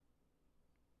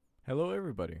Hello,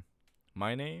 everybody.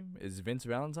 My name is Vince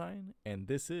Valentine, and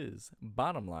this is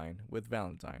Bottom Line with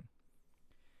Valentine.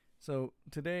 So,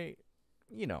 today,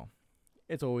 you know,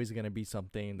 it's always going to be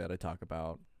something that I talk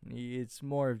about. It's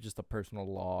more of just a personal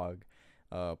log,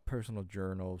 a personal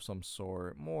journal of some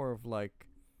sort, more of like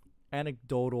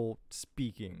anecdotal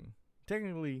speaking.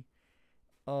 Technically,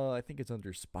 I think it's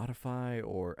under Spotify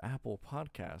or Apple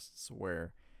Podcasts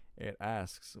where it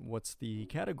asks what's the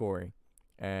category,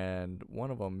 and one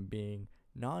of them being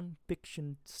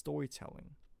nonfiction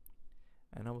storytelling.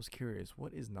 And I was curious,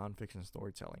 what is nonfiction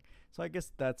storytelling? So I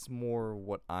guess that's more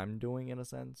what I'm doing in a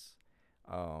sense.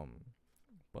 Um,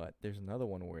 but there's another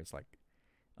one where it's like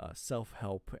self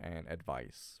help and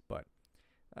advice. But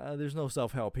there's no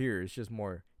self help here. It's just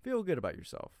more feel good about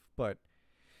yourself. But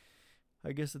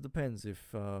I guess it depends.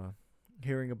 If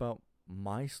hearing about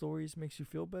my stories makes you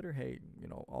feel better, hey,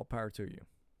 all power to you.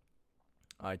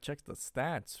 I checked the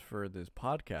stats for this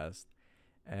podcast,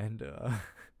 and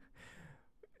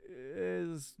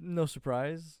is no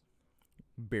surprise,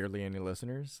 barely any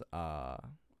listeners.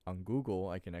 On Google,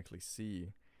 I can actually see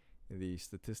the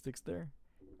statistics there,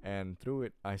 and through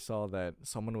it, I saw that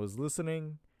someone was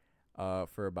listening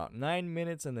for about 9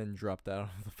 minutes and then dropped out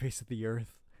of the face of the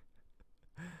earth.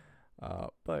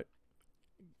 But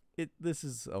this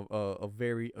is a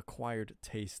very acquired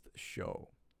taste show.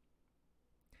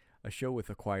 A show with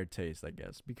acquired taste, I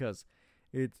guess, because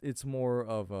it's more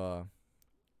of a,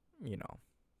 you know,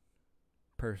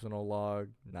 personal log,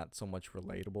 not so much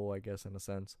relatable, I guess, in a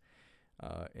sense.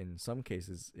 In some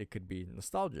cases, it could be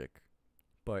nostalgic,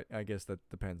 but I guess that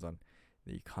depends on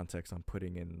the context I'm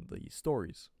putting in the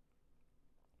stories.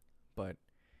 But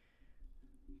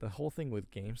the whole thing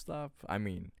with GameStop, I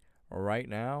mean, right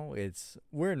now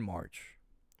we're in March,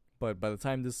 but by the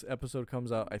time this episode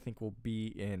comes out, I think we'll be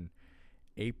in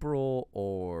April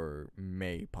or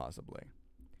May possibly.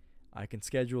 I can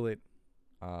schedule it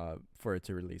for it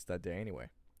to release that day anyway.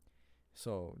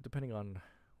 So depending on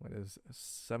what is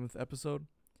seventh episode,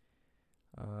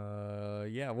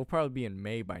 yeah, we'll probably be in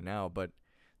May by now. But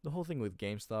the whole thing with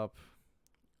GameStop,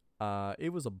 it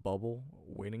was a bubble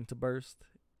waiting to burst.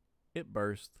 It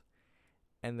burst,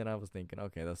 and then I was thinking,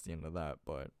 okay, that's the end of that.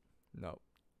 But nope,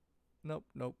 nope,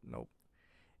 nope, nope.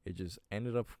 It just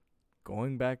ended up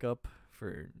going back up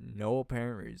for no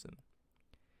apparent reason.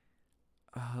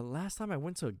 Last time I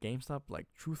went to a GameStop, like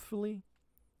truthfully,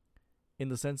 in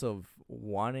the sense of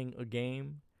wanting a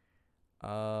game,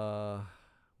 uh,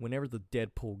 whenever the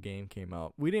Deadpool game came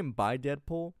out, we didn't buy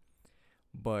Deadpool,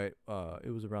 but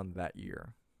it was around that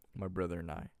year, my brother and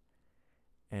I.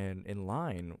 And in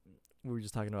line, we were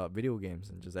just talking about video games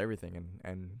and just everything,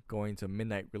 and going to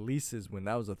midnight releases when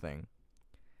that was a thing.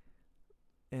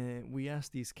 And we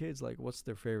asked these kids like, what's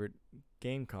their favorite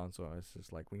game console? It's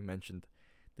just like we mentioned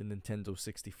the Nintendo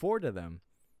 64 to them,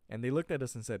 and they looked at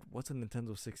us and said, "What's a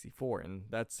Nintendo 64?" And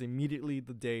that's immediately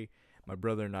the day my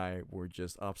brother and I were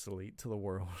just obsolete to the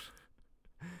world,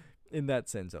 in that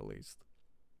sense at least.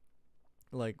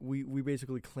 Like we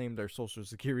basically claimed our social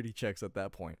security checks at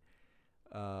that point.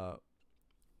 Uh,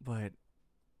 but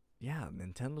yeah,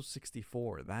 Nintendo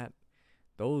 64.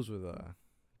 Those were the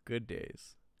good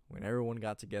days when everyone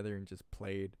got together and just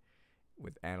played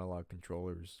with analog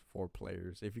controllers, 4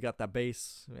 players. If you got that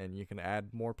base and you can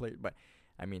add more players, but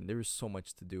I mean, there was so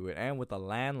much to do it, and with a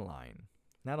landline,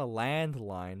 not a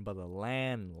landline, but a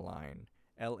landline,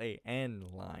 LAN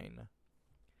line.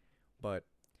 But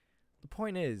the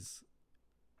point is,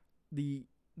 the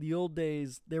the old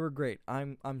days they were great.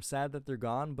 I'm sad that they're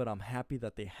gone, but I'm happy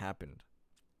that they happened.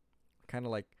 Kind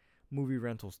of like movie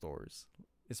rental stores,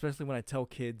 especially when I tell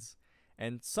kids,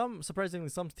 and some surprisingly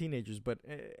some teenagers, but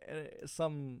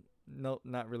some no,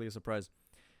 not really a surprise.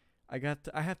 I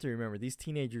have to remember these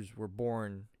teenagers were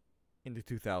born in the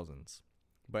 2000s.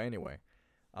 But anyway,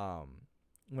 um,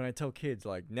 when I tell kids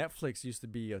like Netflix used to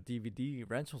be a DVD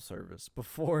rental service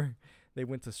before they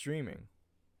went to streaming,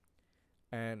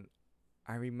 and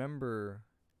I remember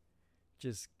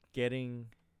just getting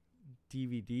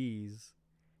DVDs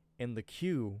in the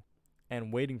queue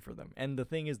and waiting for them. And the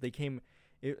thing is, like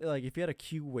if you had a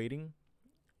queue waiting,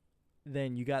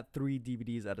 then you got 3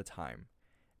 DVDs at a time,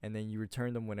 and then you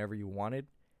return them whenever you wanted.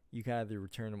 You can either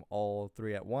return them all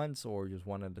 3 at once or just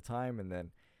one at a time, and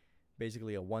then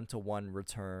basically a one-to-one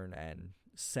return and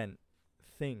sent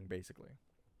thing basically.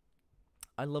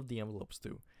 I love the envelopes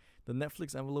too. The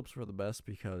Netflix envelopes were the best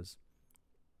because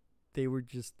they were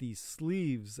just these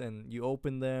sleeves, and you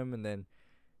open them, and then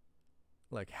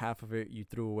like half of it you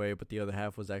threw away, but the other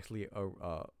half was actually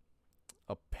a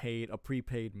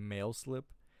prepaid mail slip.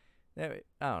 I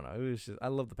don't know. It was just I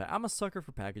love the pack. I'm a sucker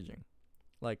for packaging.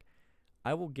 Like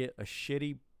I will get a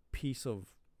shitty piece of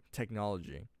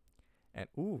technology. And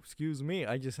ooh, excuse me,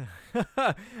 I just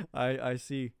I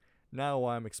see now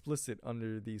why I'm explicit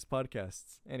under these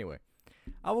podcasts. Anyway,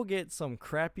 I will get some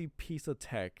crappy piece of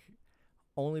tech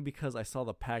only because I saw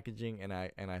the packaging and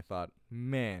I thought,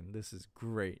 man, this is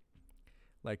great.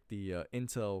 Like the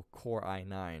Intel Core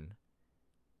i9.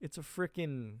 It's a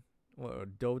freaking a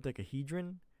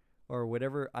dodecahedron or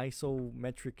whatever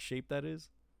isometric shape that is.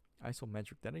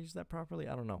 Isometric. Did I use that properly?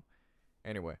 I don't know.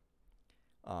 Anyway,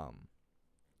 um,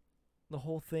 the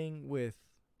whole thing with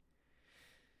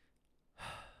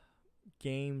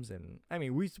games, and I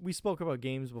mean we spoke about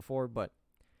games before, but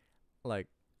like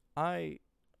I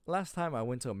last time I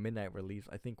went to a midnight release,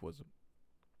 I think was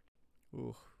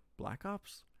ooh, Black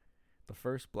Ops, the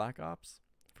first Black Ops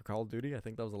for Call of Duty. I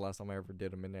think that was the last time I ever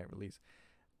did a midnight release.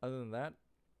 Other than that,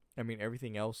 I mean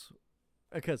everything else,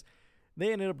 because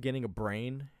they ended up getting a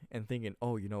brain and thinking,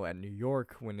 oh, at New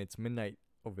York when it's midnight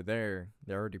over there,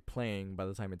 they're already playing by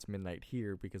the time it's midnight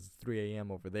here because it's 3 a.m.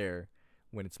 over there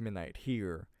when it's midnight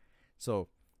here. So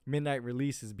midnight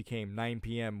releases became 9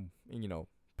 p.m.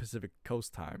 Pacific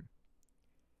Coast time.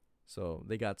 So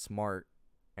they got smart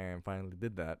and finally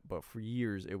did that. But for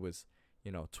years it was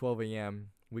 12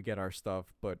 a.m. we get our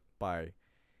stuff, but by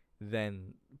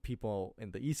then people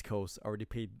in the East Coast already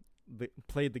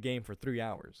played the game for 3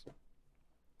 hours.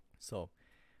 So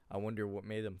I wonder what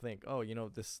made them think, oh,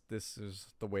 this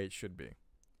is the way it should be.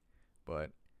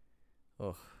 But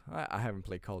I haven't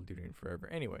played Call of Duty in forever.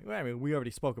 Anyway, I mean, we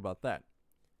already spoke about that.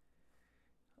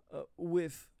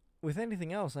 With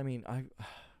anything else, I mean, I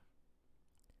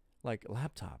like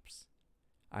laptops.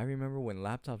 I remember when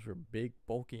laptops were big,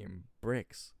 bulky, and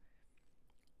bricks.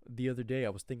 The other day, I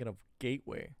was thinking of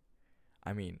Gateway.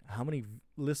 I mean, how many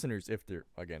listeners, if there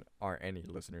again are any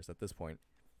listeners at this point,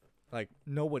 like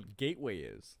know what Gateway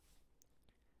is?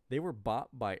 They were bought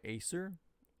by Acer,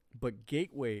 but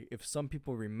Gateway, if some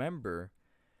people remember,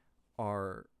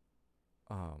 are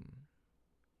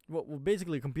well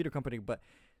basically a computer company, but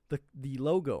the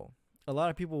logo, a lot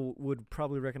of people would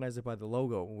probably recognize it by the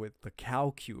logo with the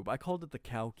cow cube. I called it the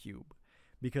cow cube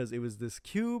because it was this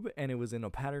cube and it was in a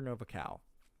pattern of a cow.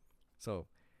 So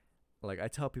like I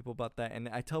tell people about that, and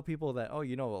I tell people that, oh,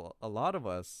 a lot of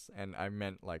us, and I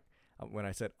meant like when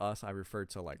I said us, I referred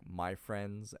to like my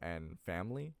friends and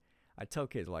family. I tell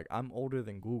kids like I'm older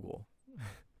than Google.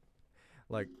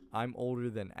 Like I'm older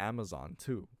than Amazon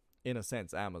too, in a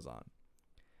sense, Amazon,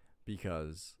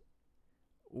 because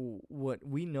what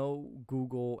we know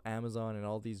Google, Amazon, and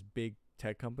all these big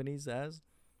tech companies as,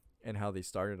 and how they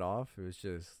started off, it was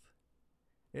just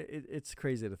it's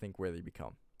crazy to think where they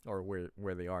become, or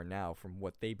where they are now from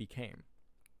what they became.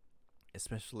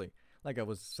 Especially like I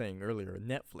was saying earlier,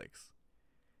 Netflix.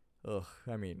 Ugh,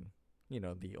 I mean,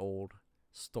 the old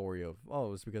story of, oh,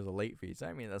 it was because of late fees.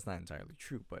 I mean, that's not entirely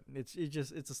true, but it's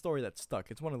a story that's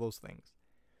stuck. It's one of those things.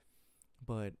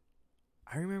 But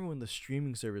I remember when the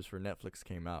streaming service for Netflix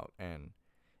came out, and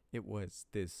it was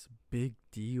this big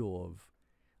deal of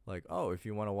like, oh, if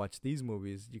you want to watch these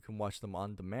movies, you can watch them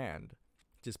on demand.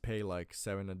 Just pay like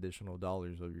 $7 additional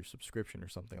of your subscription or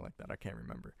something like that. I can't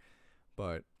remember.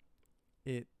 But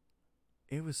it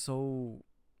was so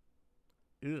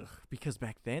because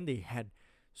back then they had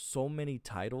so many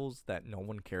titles that no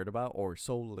one cared about, or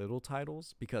so little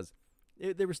titles, because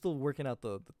they were still working out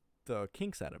the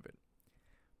kinks out of it.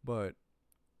 But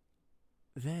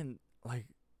then like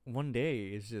one day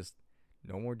it's just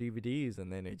no more DVDs,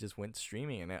 and then it just went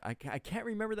streaming, and I can't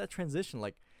remember that transition.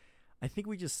 Like I think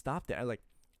we just stopped it.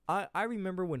 I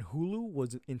remember when Hulu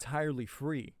was entirely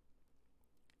free,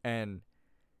 and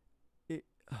it,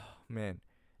 oh man,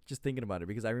 just thinking about it,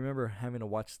 because I remember having to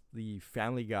watch the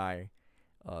Family Guy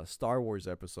Star Wars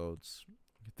episodes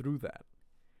through that,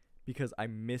 because I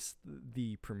missed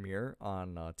the premiere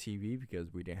on TV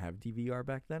because we didn't have DVR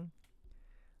back then.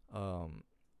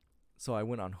 So I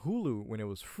went on Hulu when it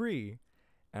was free,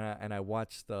 and I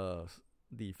watched the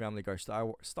Family Guy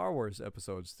Star Wars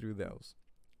episodes through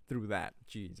that.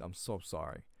 Jeez, I'm so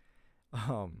sorry.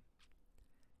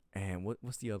 And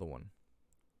what's the other one?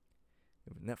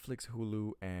 Netflix,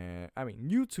 Hulu, and I mean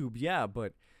YouTube, yeah,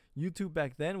 but YouTube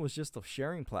back then was just a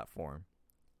sharing platform.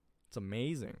 It's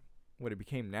amazing what it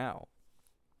became now.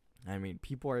 I mean,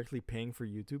 people are actually paying for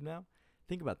YouTube now.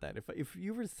 Think about that. If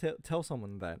you were to tell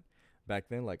someone that back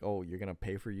then, like, oh, you're gonna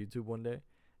pay for YouTube one day,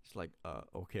 it's like,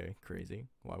 okay, crazy.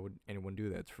 Why would anyone do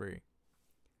that? It's free.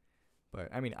 But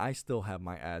I mean, I still have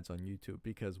my ads on YouTube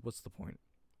because what's the point?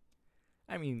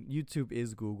 I mean, YouTube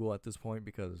is Google at this point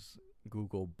because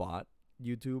Google bought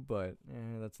YouTube, but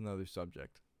that's another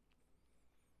subject.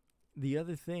 The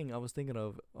other thing I was thinking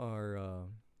of are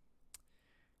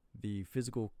the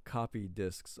physical copy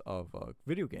discs of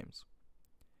video games,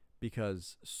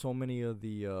 because so many of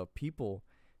the people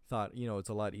thought, it's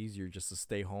a lot easier just to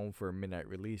stay home for a midnight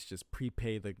release, just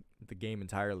prepay the game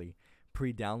entirely,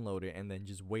 pre-download it, and then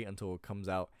just wait until it comes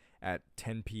out at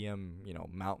 10 p.m.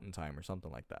 Mountain Time or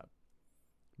something like that,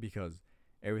 because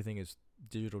everything is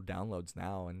digital downloads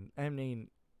now. And I mean,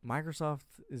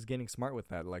 Microsoft is getting smart with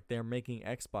that. Like, they're making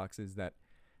Xboxes that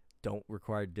don't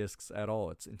require discs at all.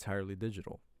 It's entirely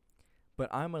digital. But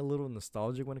I'm a little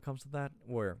nostalgic when it comes to that,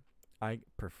 where I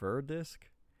prefer a disc,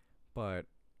 but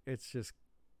it's just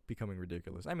becoming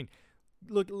ridiculous. I mean,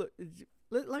 look,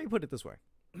 let me put it this way.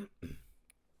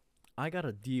 I got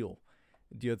a deal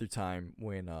the other time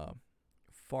when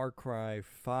Far Cry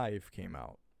 5 came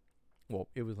out. Well,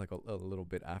 it was like a little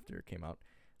bit after it came out.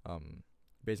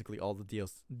 Basically, all the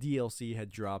DLC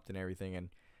had dropped and everything, and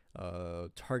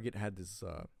Target had this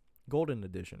golden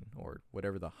edition, or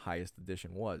whatever the highest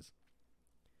edition was.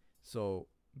 So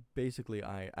basically,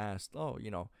 I asked, do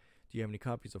you have any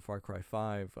copies of Far Cry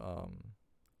 5?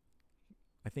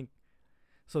 I think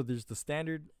so. There's the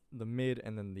standard, the mid,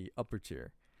 and then the upper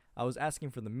tier. I was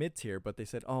asking for the mid tier, but they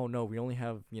said, "Oh no, we only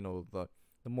have the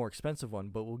more expensive one,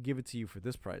 but we'll give it to you for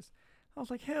this price." I was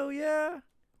like, "Hell yeah!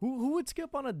 Who would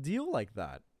skip on a deal like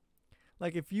that?"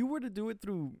 Like, if you were to do it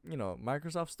through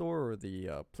Microsoft Store or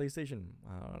the PlayStation,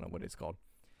 I don't know what it's called,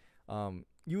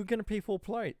 you were gonna pay full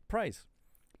price.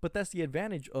 But that's the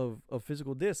advantage of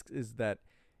physical discs, is that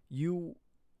you,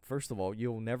 first of all,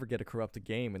 you'll never get a corrupted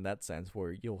game in that sense,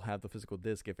 where you'll have the physical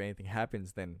disc. If anything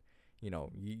happens, then you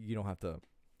don't have to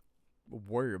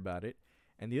worry about it.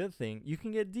 And the other thing, you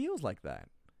can get deals like that.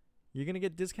 You're gonna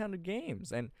get discounted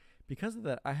games, and because of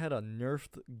that, I had a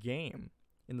nerfed game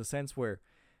in the sense where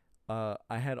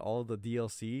I had all the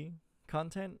DLC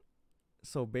content.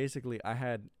 So basically, I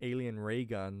had alien ray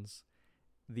guns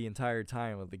the entire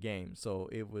time of the game. So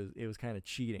it was kind of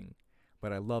cheating,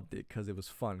 but I loved it because it was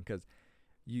fun. Because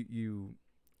you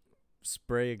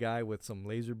spray a guy with some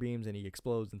laser beams and he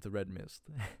explodes into red mist.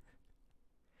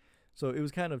 So it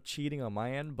was kind of cheating on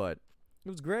my end, but it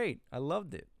was great. I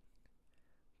loved it.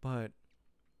 But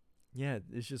yeah,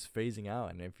 it's just phasing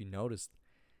out. And if you noticed,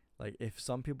 like, if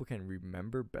some people can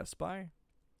remember Best Buy,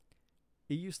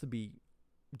 it used to be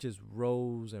just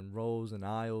rows and rows and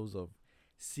aisles of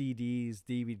CDs,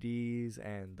 DVDs,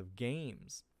 and the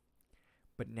games.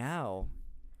 But now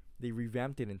they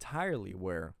revamped it entirely,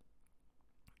 where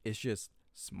it's just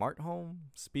smart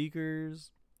home speakers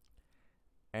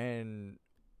and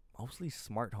mostly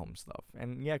smart home stuff,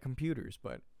 and yeah, computers,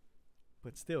 but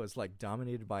still, it's like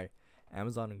dominated by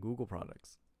Amazon and Google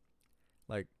products.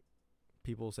 Like,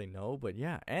 people say no, but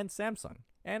yeah, and Samsung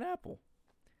and Apple.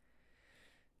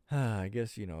 I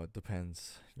guess it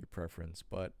depends your preference,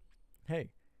 but hey,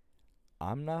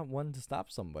 I'm not one to stop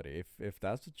somebody. If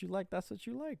that's what you like, that's what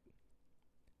you like.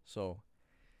 So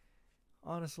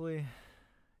honestly,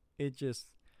 it just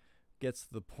gets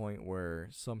to the point where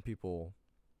some people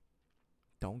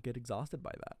don't get exhausted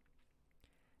by that.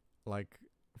 Like,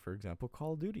 for example,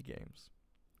 Call of Duty games.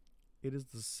 It is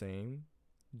the same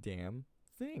damn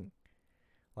thing.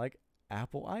 Like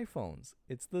Apple iPhones.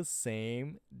 It's the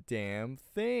same damn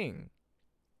thing.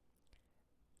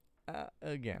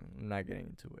 Again, I'm not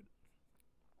getting into it.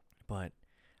 But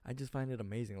I just find it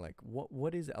amazing. Like,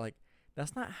 what is it? Like,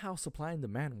 that's not how supply and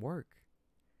demand work.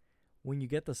 When you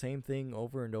get the same thing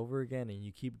over and over again and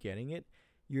you keep getting it,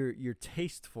 your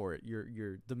taste for it,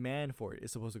 your demand for it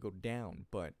is supposed to go down,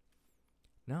 but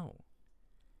no.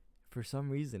 For some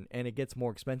reason, and it gets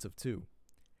more expensive too.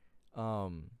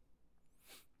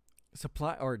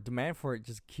 Supply or demand for it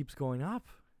just keeps going up.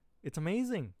 It's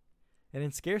amazing. And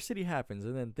then scarcity happens,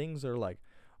 and then things are like,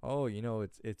 oh,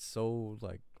 it's so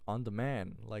like on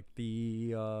demand. Like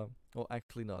the well,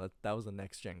 actually no, that was the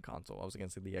next gen console. I was gonna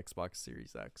say the Xbox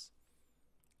Series X.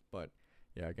 But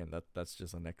yeah, again, that's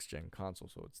just a next gen console,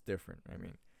 so it's different. I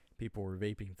mean, people were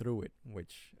vaping through it,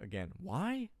 which again,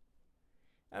 why?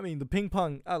 I mean, the ping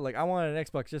pong. I wanted an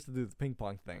Xbox just to do the ping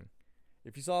pong thing.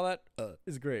 If you saw that,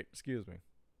 it's great. Excuse me.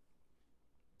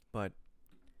 But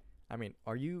I mean,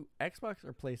 are you Xbox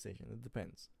or PlayStation? It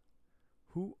depends.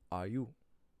 Who are you?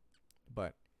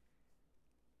 But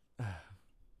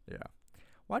yeah,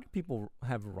 why do people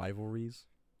have rivalries?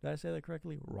 Did I say that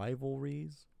correctly?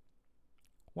 Rivalries.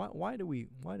 Why do we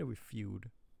feud?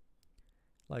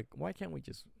 Like, why can't we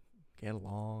just get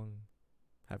along,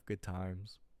 have good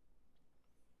times?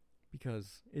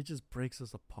 Because it just breaks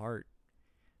us apart.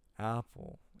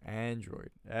 Apple, Android,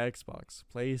 Xbox,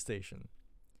 PlayStation,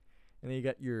 and then you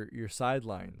got your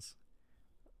sidelines.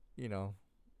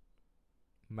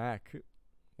 Mac.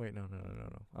 Wait, no.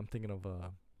 I'm thinking of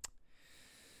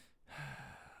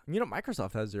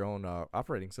Microsoft has their own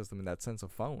operating system in that sense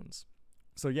of phones.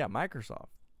 So yeah, Microsoft.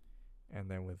 And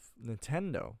then with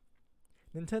Nintendo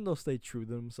stayed true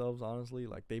to themselves, honestly.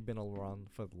 Like, they've been around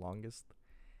for the longest.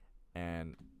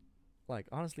 And, like,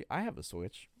 honestly, I have a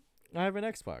Switch. I have an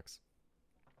Xbox.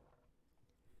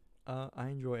 I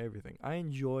enjoy everything. I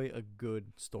enjoy a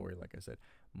good story, like I said.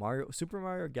 Super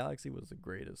Mario Galaxy was the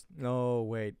greatest. No,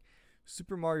 wait.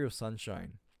 Super Mario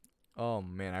Sunshine. Oh,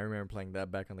 man, I remember playing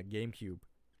that back on the GameCube.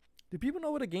 Do people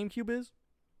know what a GameCube is?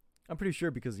 I'm pretty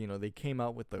sure because, they came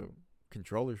out with the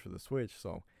controllers for the Switch,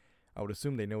 so I would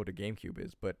assume they know what a GameCube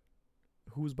is, but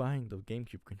who's buying those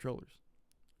GameCube controllers?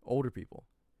 Older people.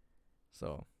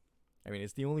 So, I mean,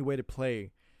 it's the only way to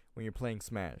play when you're playing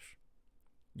Smash.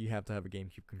 You have to have a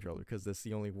GameCube controller because that's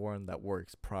the only one that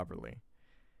works properly.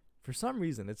 For some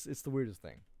reason, it's the weirdest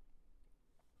thing.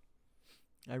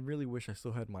 I really wish I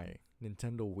still had my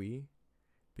Nintendo Wii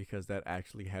because that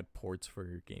actually had ports for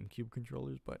your GameCube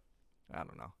controllers, but I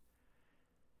don't know.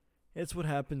 It's what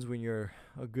happens when you're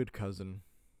a good cousin.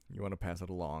 You want to pass it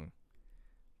along.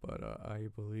 But I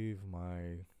believe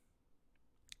my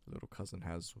little cousin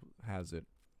has it.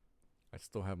 I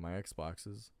still have my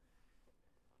Xboxes.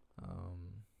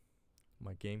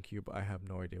 My GameCube, I have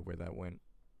no idea where that went.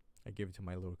 I gave it to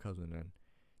my little cousin and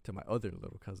to my other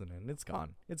little cousin, and it's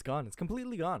gone. It's gone. It's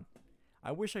completely gone.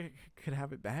 I wish I could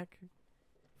have it back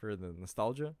for the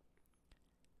nostalgia.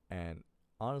 And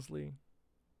honestly,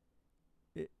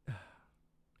 it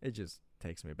just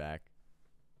takes me back.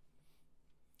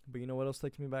 But you know what else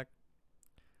takes me back?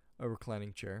 A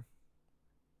reclining chair.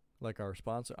 Like our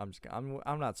sponsor.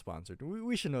 I'm not sponsored.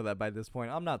 We should know that by this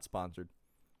point. I'm not sponsored.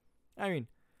 I mean,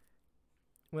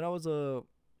 when I was a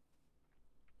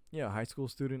high school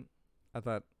student, I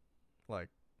thought, like,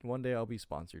 one day I'll be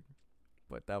sponsored.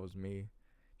 But that was me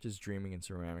just dreaming in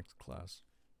ceramics class.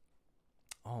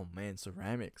 Oh man,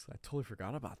 ceramics. I totally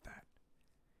forgot about that.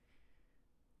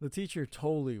 The teacher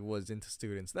totally was into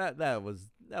students. That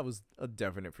was a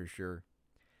definite for sure.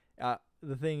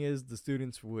 The thing is, the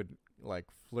students would like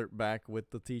flirt back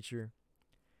with the teacher.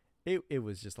 It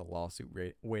was just a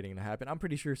lawsuit waiting to happen. I'm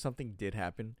pretty sure something did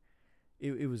happen.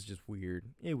 It was just weird.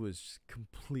 It was just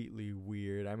completely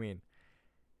weird. I mean,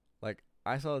 like,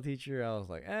 I saw the teacher, I was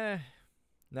like,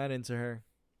 not into her.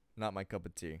 Not my cup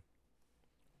of tea.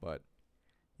 But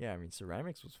yeah, I mean,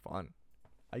 ceramics was fun.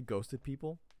 I ghosted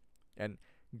people. And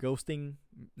ghosting,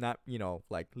 not,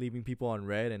 like leaving people on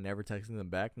red and never texting them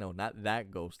back. No, not that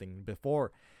ghosting.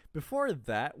 Before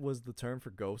that was the term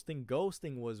for ghosting.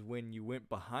 Ghosting was when you went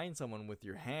behind someone with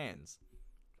your hands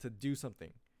to do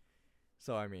something.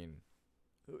 So, I mean,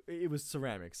 it was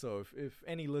ceramics. So if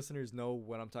any listeners know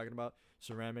what I'm talking about,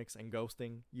 ceramics and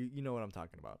ghosting, you know what I'm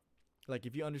talking about. Like,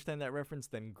 if you understand that reference,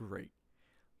 then great.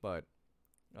 But,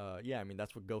 yeah, I mean,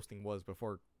 that's what ghosting was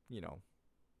before,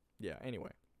 yeah,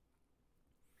 anyway.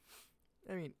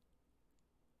 I mean,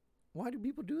 why do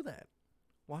people do that?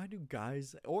 Why do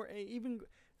guys, or even,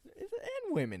 and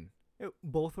women,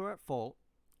 both are at fault,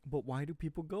 but why do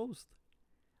people ghost?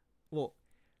 Well,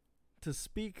 to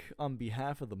speak on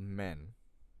behalf of the men,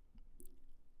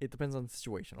 it depends on the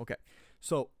situation. Okay,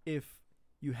 so if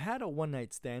you had a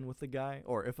one-night stand with a guy,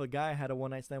 or if a guy had a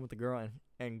one-night stand with a girl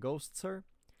and ghosts her,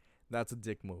 that's a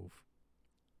dick move.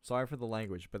 Sorry for the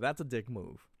language, but that's a dick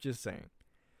move. Just saying.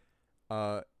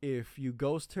 If you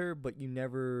ghost her but you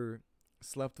never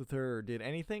slept with her or did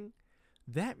anything,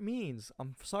 that means,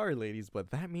 I'm sorry ladies,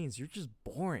 but that means you're just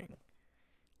boring.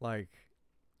 Like,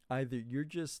 either you're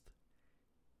just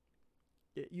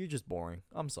boring.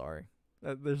 I'm sorry.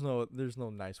 There's no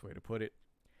nice way to put it.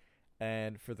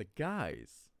 And for the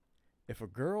guys, if a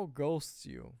girl ghosts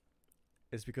you,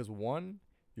 it's because one,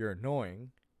 you're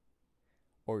annoying,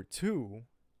 or two,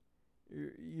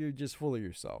 you're just full of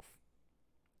yourself.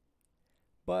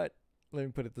 But let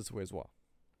me put it this way as well.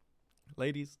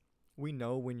 Ladies, we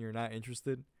know when you're not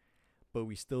interested, but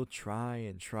we still try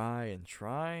and try and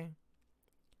try.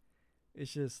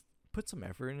 It's just put some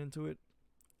effort into it.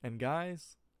 And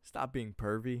guys, stop being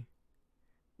pervy.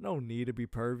 No need to be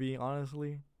pervy,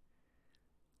 honestly.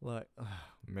 Like,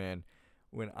 man,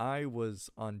 when I was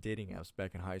on dating apps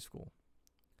back in high school,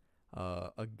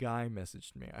 a guy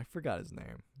messaged me. I forgot his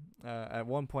name. At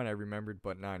one point I remembered,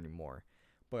 but not anymore.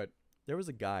 But there was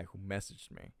a guy who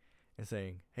messaged me and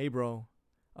saying, "Hey, bro,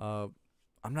 I'm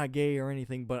not gay or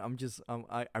anything, but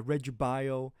I read your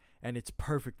bio and it's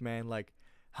perfect, man. Like,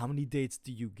 how many dates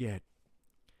do you get?"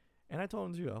 And I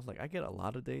told him, I was like, I get a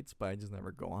lot of dates, but I just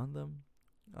never go on them.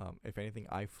 If anything,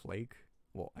 I flake.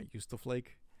 Well, I used to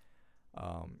flake.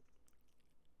 I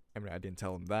mean, I didn't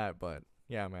tell him that, but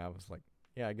yeah, I mean, I was like,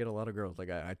 yeah, I get a lot of girls. Like,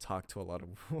 I talk to a lot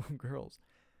of girls.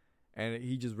 And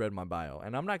he just read my bio.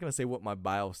 And I'm not going to say what my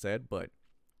bio said, but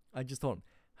I just told him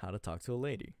how to talk to a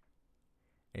lady.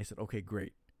 And he said, okay,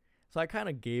 great. So I kind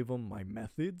of gave him my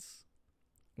methods,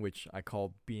 which I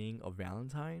call being a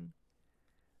Valentine.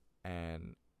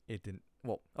 And it didn't,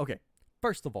 well, okay.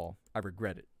 First of all, I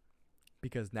regret it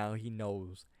because now he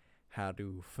knows how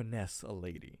to finesse a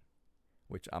lady,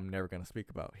 which I'm never going to speak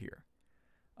about here.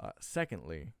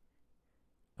 Secondly,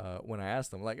 when I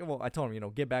asked him, I told him,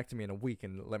 get back to me in a week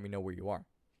and let me know where you are.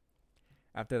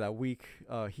 After that week,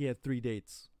 he had 3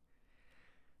 dates.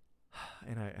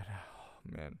 And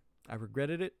I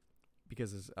regretted it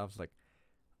because I was like,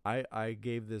 I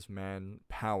gave this man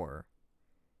power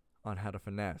on how to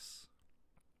finesse,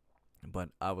 but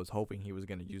I was hoping he was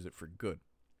going to use it for good.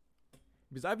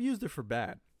 Because I've used it for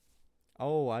bad.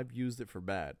 Oh, I've used it for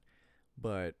bad.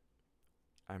 But,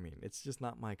 I mean, it's just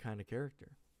not my kind of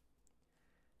character.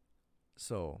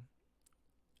 So,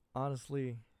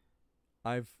 honestly,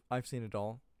 I've seen it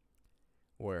all.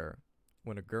 Where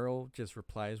when a girl just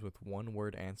replies with one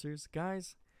word answers,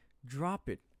 guys, drop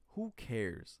it. Who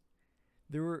cares?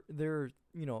 There are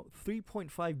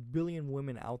 3.5 billion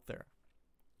women out there.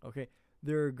 Okay?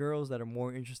 There are girls that are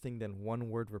more interesting than one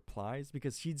word replies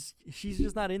because she's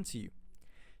just not into you.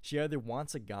 She either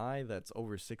wants a guy that's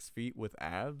over 6 feet with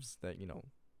abs that,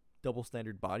 double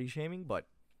standard body shaming, but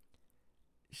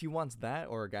she wants that,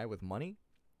 or a guy with money.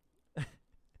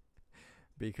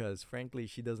 Because frankly,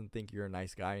 she doesn't think you're a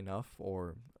nice guy enough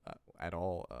or at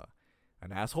all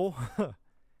an asshole.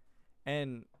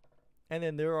 and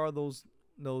then there are those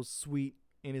sweet,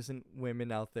 innocent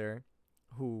women out there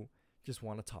who just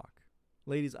want to talk.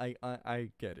 Ladies, I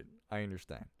get it. I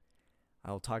understand.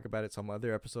 I'll talk about it some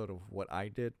other episode of what I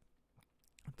did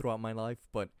throughout my life,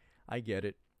 but I get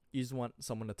it. You just want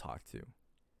someone to talk to,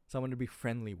 someone to be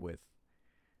friendly with,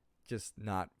 just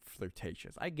not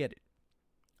flirtatious. I get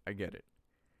it.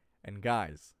 And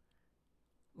guys,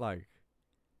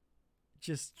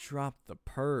 just drop the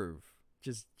perv.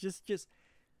 Just.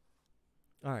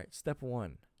 All right, step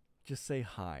 1. Just say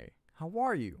hi. How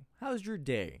are you? How's your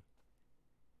day?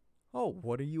 Oh,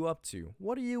 what are you up to?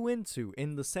 What are you into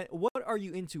what are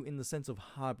you into in the sense of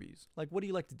hobbies? What do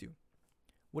you like to do?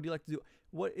 What do you like to do?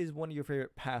 What is one of your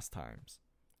favorite pastimes?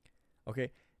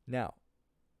 Okay? Now,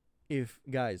 if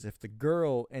the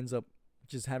girl ends up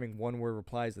just having one word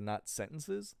replies and not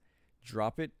sentences,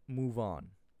 drop it, move on.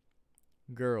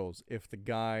 Girls, if the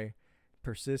guy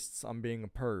persists on being a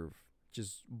perv,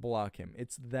 just block him.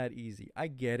 It's that easy. I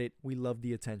get it. We love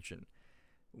the attention.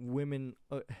 Women,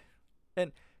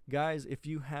 and guys, if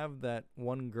you have that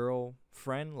one girl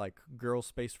friend, girl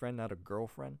space friend, not a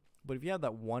girlfriend, but if you have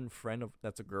that one friend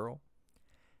that's a girl,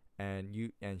 and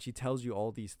she tells you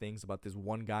all these things about this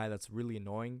one guy that's really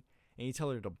annoying, and you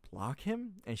tell her to block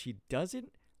him, and she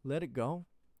doesn't, let it go.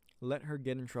 Let her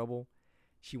get in trouble.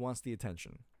 She wants the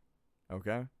attention.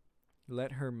 Okay?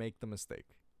 Let her make the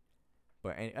mistake.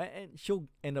 But and she'll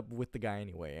end up with the guy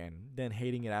anyway, and then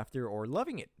hating it after or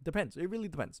loving it. Depends. It really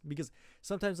depends. Because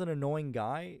sometimes an annoying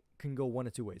guy can go one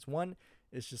of two ways. One,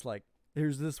 it's just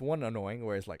there's this one annoying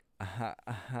where it's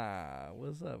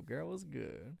what's up, girl? What's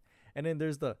good? And then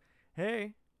there's the,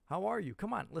 hey, how are you?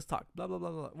 Come on, let's talk. Blah, blah,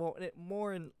 blah, blah. Well,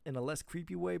 more in a less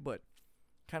creepy way, but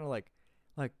kind of like,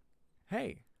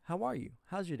 hey, how are you?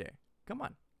 How's your day? Come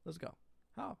on, let's go.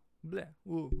 How? Blah,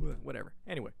 whatever.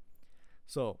 Anyway,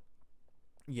 so,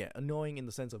 yeah, annoying in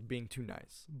the sense of being too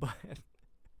nice. But,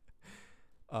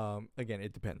 again,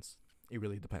 it depends. It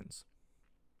really depends.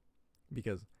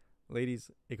 Because,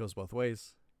 ladies, it goes both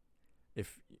ways.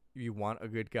 If you want a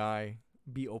good guy,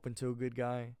 be open to a good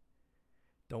guy.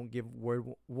 Don't give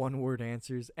one-word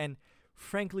answers. And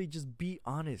frankly, just be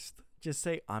honest. Just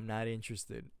say, I'm not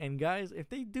interested. And guys, if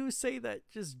they do say that,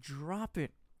 just drop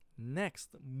it.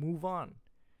 Next, move on.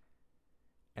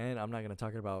 And I'm not going to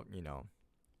talk about,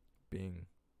 being...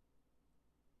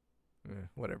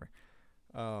 whatever.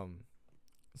 So,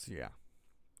 yeah.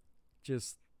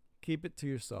 Just keep it to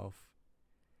yourself.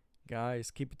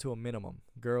 Guys, keep it to a minimum.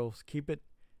 Girls, keep it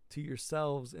to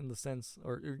yourselves in the sense,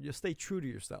 or just stay true to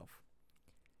yourself.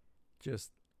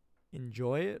 Just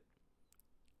enjoy it.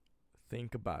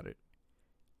 Think about it.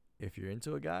 If you're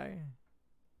into a guy,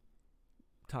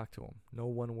 talk to him. No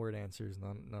one-word answers,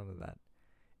 none of that.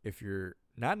 If you're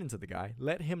not into the guy,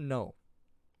 let him know.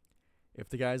 If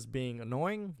the guy's being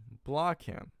annoying, block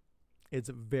him. It's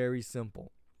very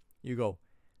simple. You go ...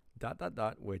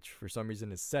 which for some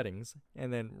reason is settings,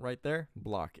 and then right there,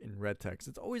 block in red text.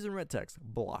 It's always in red text.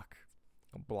 Block.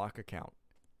 A block account.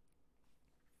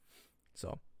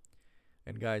 So,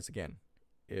 and guys, again,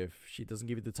 if she doesn't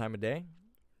give you the time of day,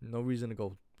 no reason to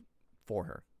go for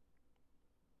her.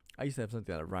 I used to have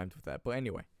something that rhymed with that. But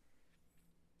anyway,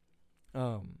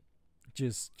 um,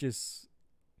 just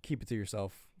keep it to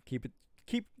yourself.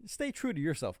 Stay true to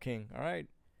yourself, King. All right,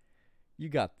 you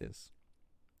got this.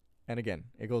 And again,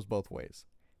 it goes both ways.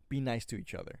 Be nice to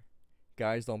each other.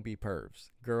 Guys, don't be pervs.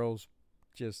 Girls,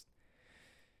 just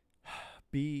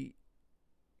be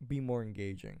more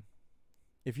engaging.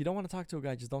 If you don't want to talk to a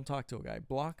guy, just don't talk to a guy.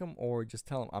 Block him or just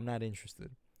tell him I'm not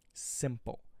interested.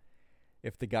 Simple.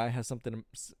 If the guy has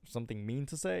something mean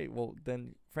to say, well,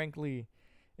 then frankly,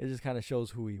 it just kind of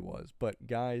shows who he was. But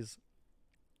guys,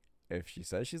 if she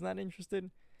says she's not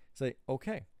interested, say,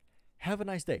 okay, have a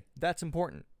nice day. That's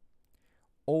important.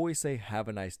 Always say, have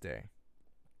a nice day.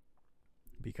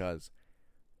 Because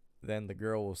then the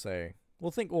girl will say,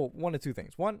 one of two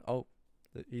things. One, oh,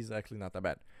 he's actually not that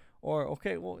bad. Or,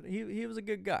 okay, well, he was a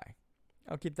good guy.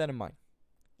 I'll keep that in mind.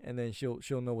 And then she'll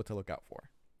know what to look out for.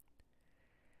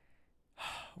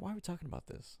 Why are we talking about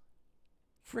this?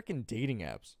 Freaking dating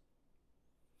apps.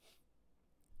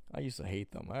 I used to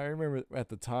hate them. I remember at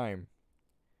the time,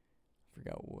 I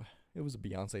forgot, it was a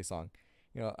Beyonce song.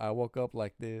 I woke up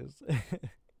like this.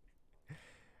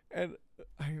 And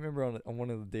I remember on one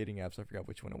of the dating apps, I forgot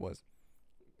which one it was.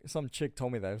 Some chick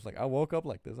told me that. It was like, I woke up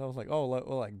like this. I was like, oh,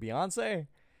 like Beyonce?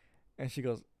 And she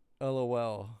goes,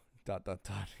 LOL, ...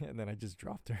 And then I just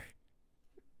dropped her.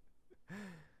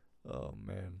 Oh,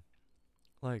 man.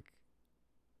 Like,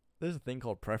 there's a thing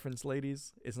called preference,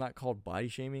 ladies. It's not called body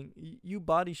shaming. You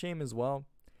body shame as well.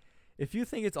 If you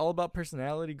think it's all about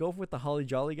personality, go with the Holly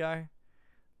Jolly guy.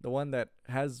 The one that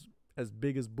has as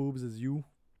big as boobs as you.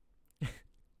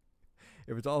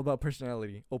 If it's all about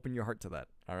personality, open your heart to that,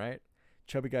 all right?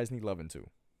 Chubby guys need loving too.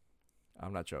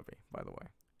 I'm not chubby, by the way.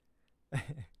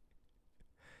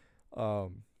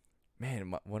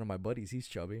 Man, one of my buddies, he's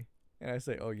chubby. And I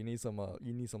say, oh, you need some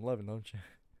loving, don't you?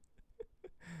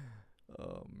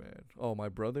 Oh, man. Oh, my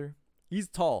brother, he's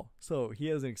tall, so he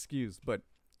has an excuse. But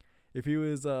if he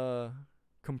was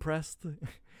compressed,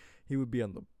 he would be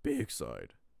on the big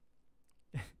side.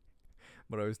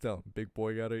 But I always tell him, big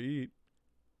boy gotta eat.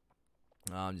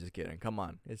 Oh, I'm just kidding. Come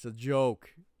on. It's a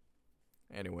joke.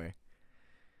 Anyway.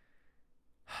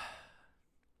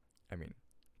 I mean,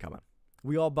 come on.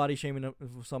 We all body shaming at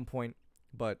some point.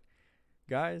 But,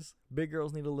 guys, big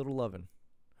girls need a little loving.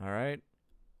 All right?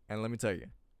 And let me tell you,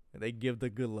 they give the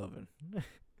good loving.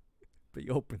 Be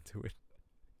open to it.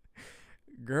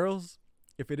 Girls,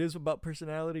 if it is about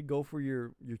personality, go for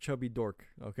your chubby dork,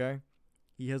 okay?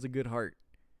 He has a good heart.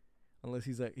 Unless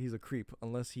he's a creep.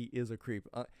 Unless he is a creep.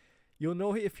 You'll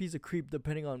know if he's a creep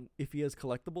depending on if he has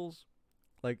collectibles.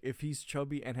 Like, if he's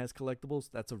chubby and has collectibles,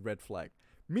 that's a red flag.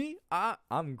 Me,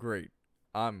 I'm great.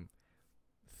 I'm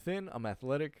thin. I'm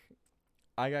athletic.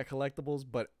 I got collectibles,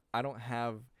 but I don't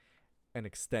have an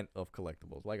extent of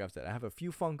collectibles. Like I've said, I have a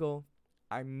few Funko.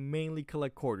 I mainly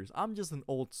collect quarters. I'm just an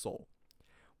old soul.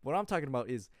 What I'm talking about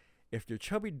is if your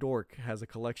chubby dork has a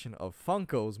collection of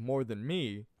Funkos more than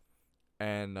me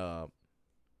and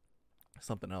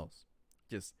something else.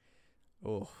 Just...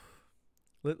 oh,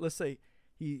 let's say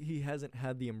he hasn't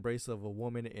had the embrace of a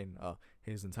woman in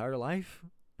his entire life.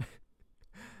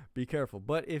 Be careful.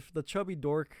 But if the chubby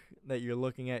dork that you're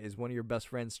looking at is one of your best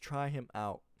friends, try him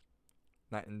out.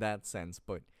 Not in that sense,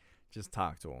 but just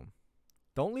talk to him.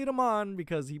 Don't lead him on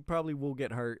because he probably will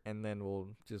get hurt and then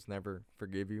will just never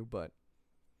forgive you. But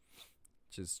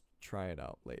just try it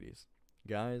out, ladies.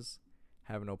 Guys,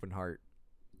 have an open heart.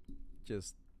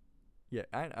 Just, yeah,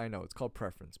 I know it's called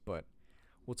preference, but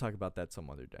we'll talk about that some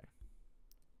other day.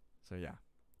 So, yeah.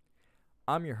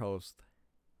 I'm your host,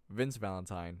 Vince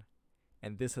Valentine,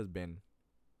 and this has been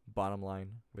Bottom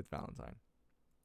Line with Valentine.